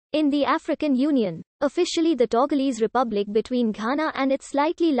In the African Union, officially the Togolese Republic between Ghana and its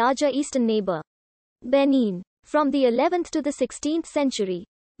slightly larger eastern neighbor, Benin. From the 11th to the 16th century,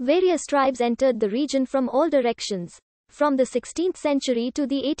 various tribes entered the region from all directions. From the 16th century to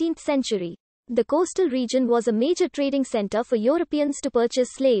the 18th century, the coastal region was a major trading center for Europeans to purchase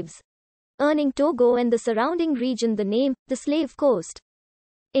slaves, earning Togo and the surrounding region the name, the Slave Coast.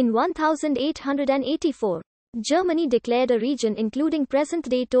 In 1884, Germany declared a region including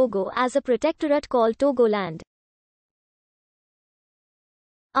present-day Togo as a protectorate called Togoland.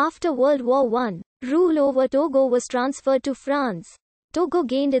 After World War I, rule over Togo was transferred to France. Togo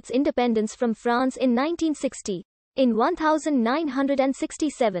gained its independence from France in 1960. In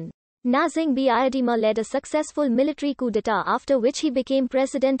 1967, Nazingbe Eyadema led a successful military coup d'état after which he became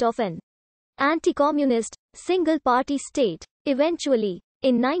president of an anti-communist, single-party state. Eventually,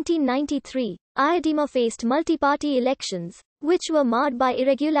 in 1993, Eyadema faced multi-party elections, which were marred by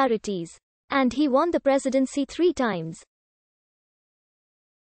irregularities, and he won the presidency 3 times.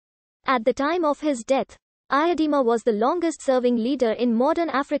 At the time of his death, Eyadema was the longest-serving leader in modern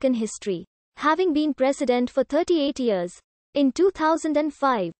African history, having been president for 38 years. In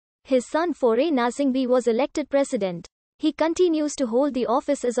 2005, his son Faure Nazingbe was elected president. He continues to hold the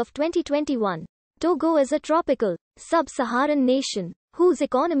office as of 2021. Togo is a tropical, sub-Saharan nation, whose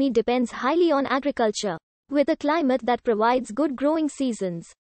economy depends highly on agriculture, with a climate that provides good growing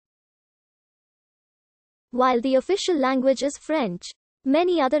seasons. While the official language is French,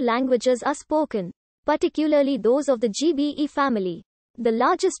 many other languages are spoken, particularly those of the Gbe family. The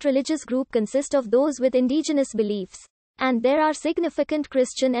largest religious group consists of those with indigenous beliefs, and there are significant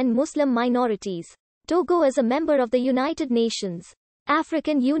Christian and Muslim minorities. Togo is a member of the United Nations,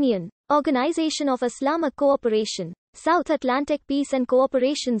 African Union, Organization of Islamic Cooperation, South Atlantic Peace and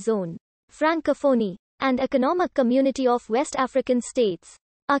Cooperation Zone, Francophonie, and Economic Community of West African States.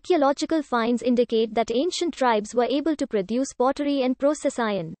 Archaeological finds indicate that ancient tribes were able to produce pottery and process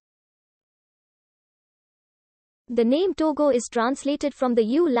iron. The name Togo is translated from the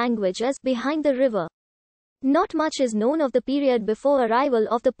Ewe language as behind the river. Not much is known of the period before arrival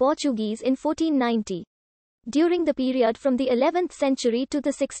of the Portuguese in 1490. During the period from the 11th century to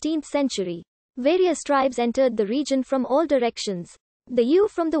the 16th century, various tribes entered the region from all directions. The Ewe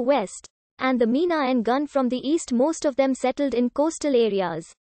from the west, and the Mina and Gun from the east, most of them settled in coastal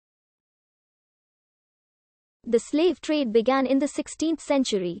areas. The slave trade began in the 16th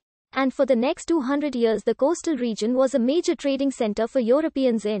century, and for the next 200 years the coastal region was a major trading center for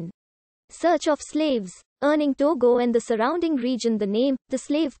Europeans in search of slaves, earning Togo and the surrounding region the name, the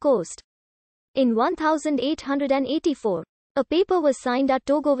Slave Coast. In 1884, a paper was signed at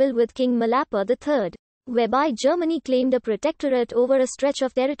Togoville with King Malapa III, whereby Germany claimed a protectorate over a stretch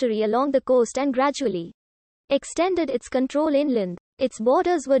of territory along the coast and gradually extended its control inland. Its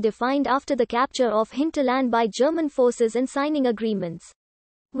borders were defined after the capture of hinterland by German forces and signing agreements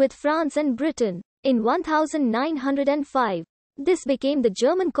with France and Britain. In 1905, this became the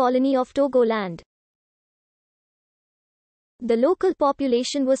German colony of Togoland. The local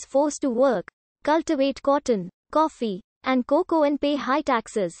population was forced to work, cultivate cotton, coffee, and cocoa and pay high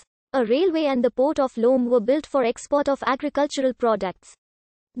taxes. A railway and the port of Lome were built for export of agricultural products.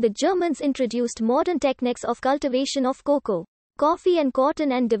 The Germans introduced modern techniques of cultivation of cocoa, coffee and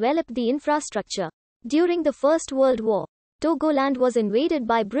cotton and developed the infrastructure. During the First World War, Togoland was invaded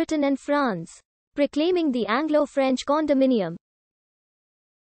by Britain and France, proclaiming the Anglo-French condominium.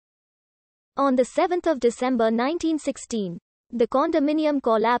 On the 7th of December 1916, the condominium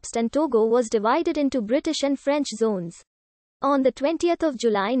collapsed and Togo was divided into British and French zones. On the 20th of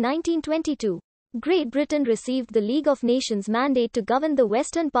July 1922, Great Britain received the League of Nations mandate to govern the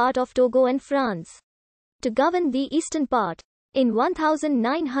western part of Togo and France to govern the eastern part. In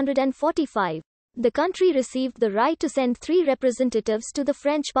 1945, the country received the right to send 3 representatives to the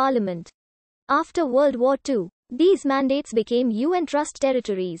French Parliament. After World War II, these mandates became UN Trust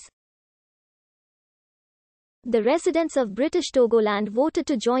territories. The residents of British Togoland voted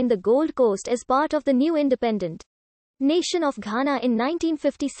to join the Gold Coast as part of the new independent nation of Ghana in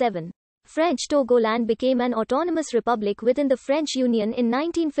 1957. French Togoland became an autonomous republic within the French Union in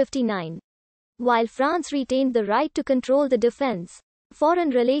 1959. While France retained the right to control the defense, foreign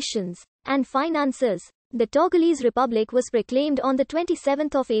relations, and finances, the Togolese Republic was proclaimed on the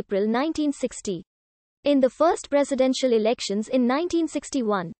 27th of April 1960. In the first presidential elections in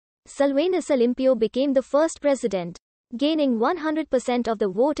 1961, Sylvanus Olympio became the first president, gaining 100% of the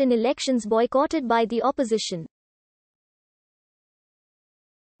vote in elections boycotted by the opposition.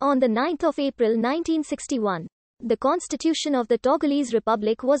 On the 9th of April 1961, the Constitution of the Togolese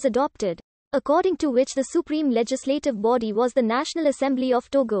Republic was adopted. according to which the supreme legislative body was the National Assembly of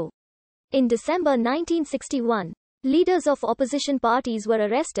Togo. In December 1961, leaders of opposition parties were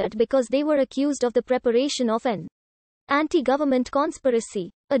arrested because they were accused of the preparation of an anti-government conspiracy.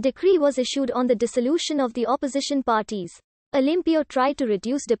 A decree was issued on the dissolution of the opposition parties. Olympio tried to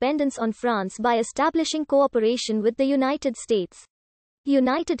reduce dependence on France by establishing cooperation with the United States,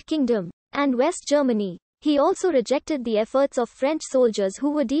 United Kingdom, and West Germany. He also rejected the efforts of French soldiers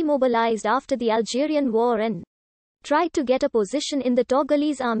who were demobilized after the Algerian War and tried to get a position in the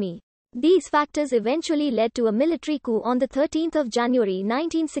Togolese army. These factors eventually led to a military coup on 13 January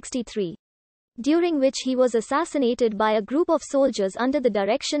 1963, during which he was assassinated by a group of soldiers under the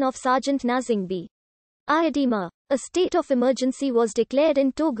direction of Sergeant Nazingbi Ayadima. A state of emergency was declared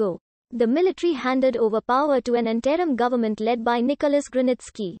in Togo. The military handed over power to an interim government led by Nicolas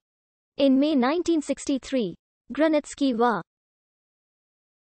Granitsky. In May 1963, Granitsky was